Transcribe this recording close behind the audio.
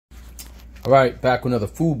All right, back with another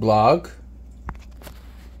food blog.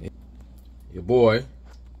 Your boy.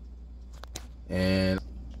 And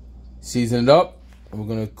season it up. And we're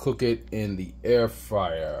gonna cook it in the air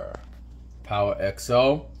fryer. Power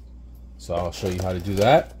XL. So I'll show you how to do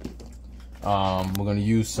that. We're gonna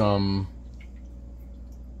use some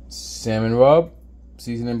salmon rub,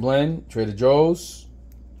 seasoning blend, Trader Joe's.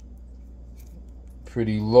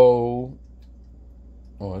 Pretty low.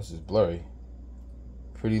 Oh, this is blurry.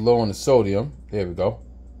 Pretty low on the sodium. There we go.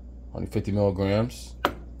 Only 50 milligrams.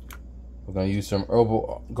 We're gonna use some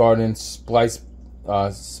Herbal Garden spice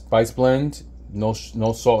blend. No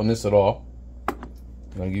salt in this at all. I'm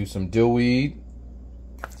gonna use some dill weed.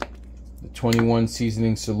 The 21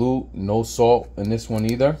 seasoning salute. No salt in this one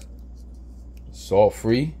either. Salt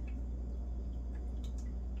free.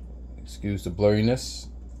 Excuse the blurriness.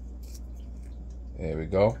 There we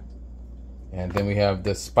go. And then we have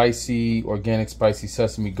the spicy, organic spicy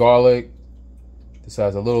sesame garlic. This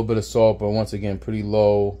has a little bit of salt, but once again, pretty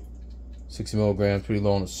low. 60 milligrams, pretty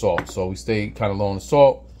low on the salt. So we stay kind of low on the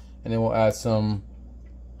salt. And then we'll add some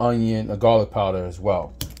onion, garlic powder as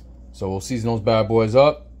well. So we'll season those bad boys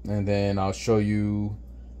up. And then I'll show you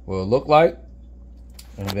what it'll look like.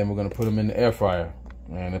 And then we're going to put them in the air fryer.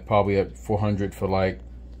 And they're probably at 400 for like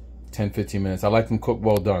 10-15 minutes. I like them cooked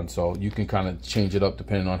well done, so you can kind of change it up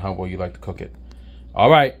depending on how well you like to cook it. All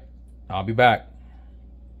right, I'll be back.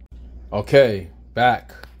 Okay,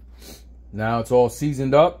 back. Now it's all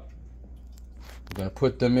seasoned up. I'm gonna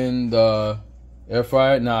put them in the air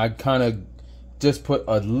fryer. Now I kind of just put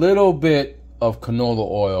a little bit of canola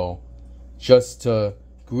oil just to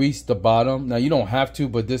grease the bottom. Now you don't have to,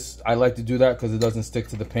 but this, I like to do that because it doesn't stick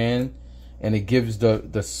to the pan and it gives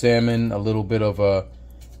the salmon a little bit of a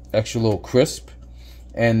extra little crisp,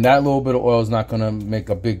 and that little bit of oil is not gonna make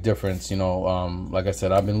a big difference. You know, like I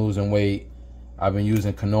said, I've been losing weight. I've been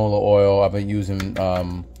using canola oil. I've been using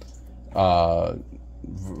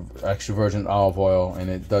extra virgin olive oil, and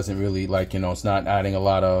it doesn't really, like, you know, it's not adding a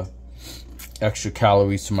lot of extra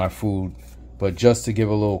calories to my food. But just to give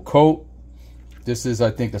a little coat, this is,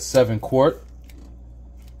 I think, a 7-quart.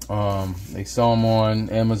 They sell them on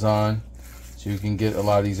Amazon, so you can get a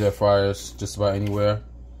lot of these air fryers just about anywhere.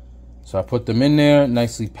 So I put them in there,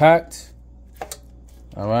 nicely packed.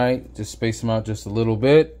 All right, just space them out just a little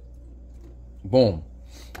bit. Boom.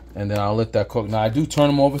 And then I'll let that cook. Now I do turn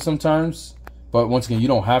them over sometimes, but once again, you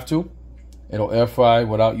don't have to. It'll air fry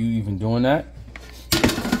without you even doing that.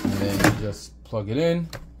 And then you just plug it in.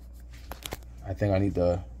 I think I need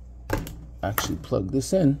to actually plug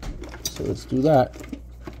this in. So let's do that.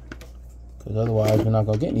 Because otherwise we're not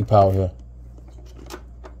gonna get any power here.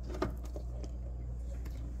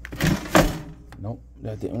 Nope,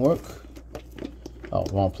 that didn't work. Oh,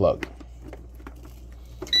 wrong plug.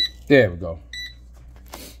 There we go.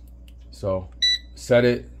 So set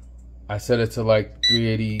it. I set it to like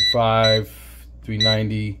 385,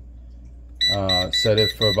 390. Set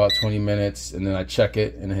it for about 20 minutes, and then I check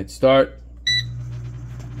it and hit start,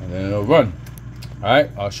 and then it'll run. All right,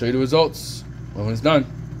 I'll show you the results when it's done.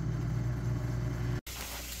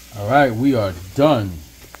 All right, we are done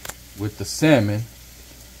with the salmon.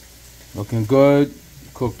 Looking good,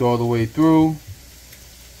 cooked all the way through.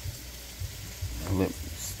 I'll let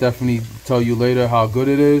Stephanie tell you later how good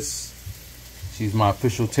it is. She's my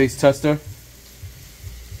official taste tester.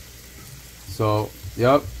 So,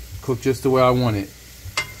 yep, cooked just the way I want it.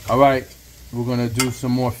 All right, we're gonna do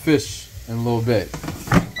some more fish in a little bit.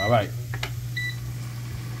 All right.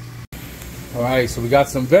 All right, so we got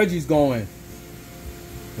some veggies going.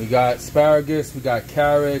 We got asparagus, we got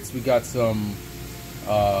carrots, we got some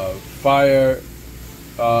fire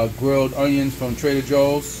grilled onions from Trader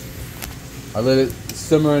Joe's. I let it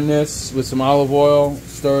simmer in this with some olive oil,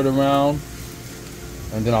 stir it around,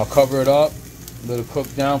 and then I'll cover it up, let it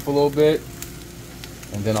cook down for a little bit,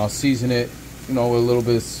 and then I'll season it, you know, with a little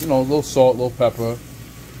bit, you know, a little salt, a little pepper,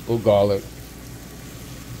 a little garlic.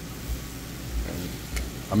 And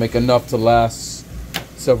I make enough to last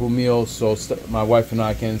several meals, so my wife and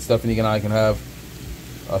I can, Stephanie and I can have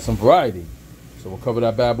some variety. So we'll cover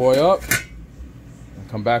that bad boy up and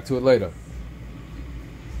come back to it later.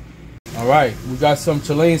 All right, we got some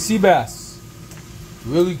Chilean sea bass.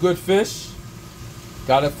 Really good fish.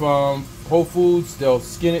 Got it from Whole Foods. They'll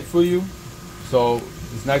skin it for you, so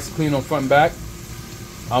it's nice and clean on front and back.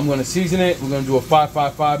 I'm gonna season it. We're gonna do a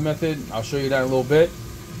 5-5-5 method. I'll show you that in a little bit.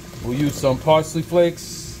 We'll use some parsley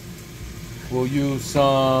flakes. We'll use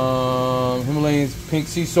some Himalayan pink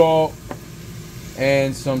sea salt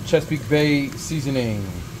and some Chesapeake Bay seasoning.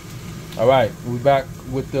 All right, we'll be back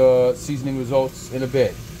with the seasoning results in a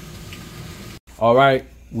bit. All right,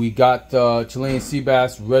 we got Chilean sea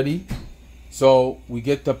bass ready. So we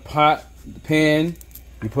get the pan,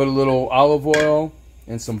 you put a little olive oil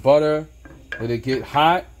and some butter, let it get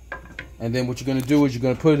hot, and then what you're gonna do is you're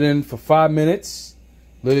gonna put it in for 5 minutes,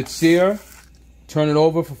 let it sear, turn it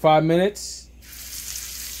over for 5 minutes.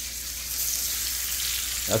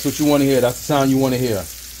 That's what you wanna hear, that's the sound you wanna hear.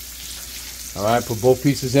 All right, put both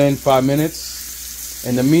pieces in, 5 minutes.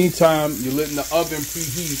 In the meantime, you're letting the oven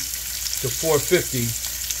preheat to 450.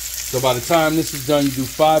 So by the time this is done, you do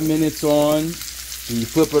 5 minutes on, then you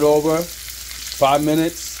flip it over, 5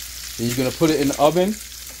 minutes, then you're gonna put it in the oven.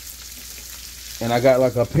 And I got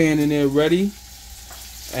like a pan in there ready.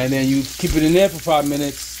 And then you keep it in there for 5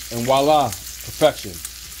 minutes, and voila, perfection.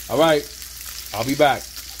 All right, I'll be back.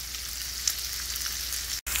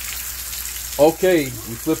 Okay,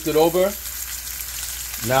 we flipped it over.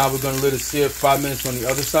 Now we're gonna let it sear 5 minutes on the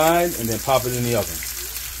other side and then pop it in the oven.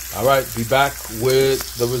 All right, be back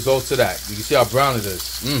with the results of that. You can see how brown it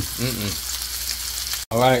is.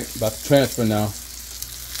 All right, about to transfer now.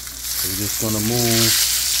 So we're just gonna move.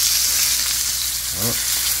 All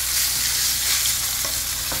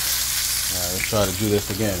right, let's try to do this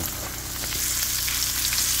again.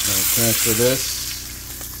 I'm gonna transfer this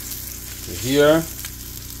to here.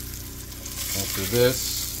 Transfer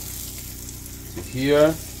this to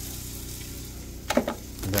here.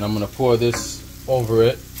 And then I'm gonna pour this over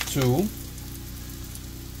it too.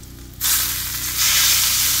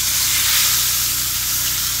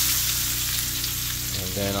 And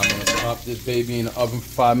then I'm gonna pop this baby in the oven for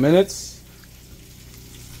 5 minutes.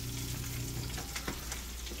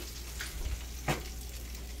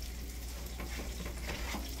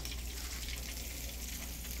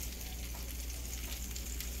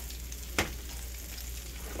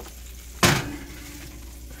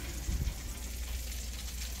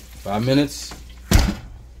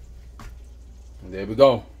 And there we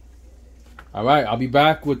go. All right, I'll be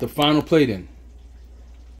back with the final plating.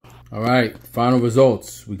 All right, final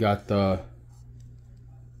results. We got the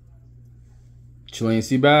Chilean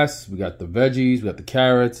sea bass, we got the veggies, we got the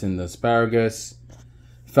carrots and the asparagus.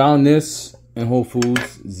 Found this in Whole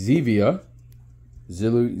Foods, Zevia,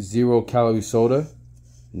 0 calorie soda.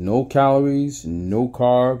 No calories, no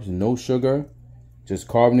carbs, no sugar. Just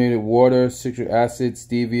carbonated water, citric acid,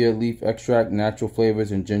 stevia, leaf extract, natural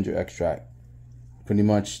flavors, and ginger extract. Pretty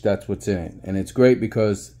much that's what's in it. And it's great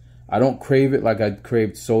because I don't crave it like I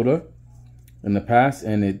craved soda in the past,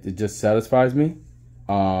 and it just satisfies me.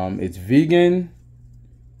 It's vegan,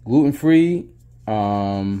 gluten-free.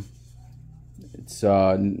 It's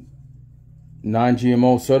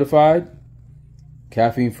non-GMO certified,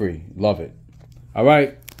 caffeine-free. Love it. All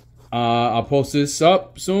right. I'll post this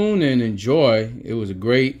up soon and enjoy. It was a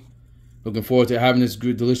great, looking forward to having this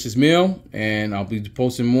good, delicious meal, and I'll be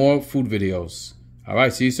posting more food videos. All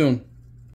right, see you soon.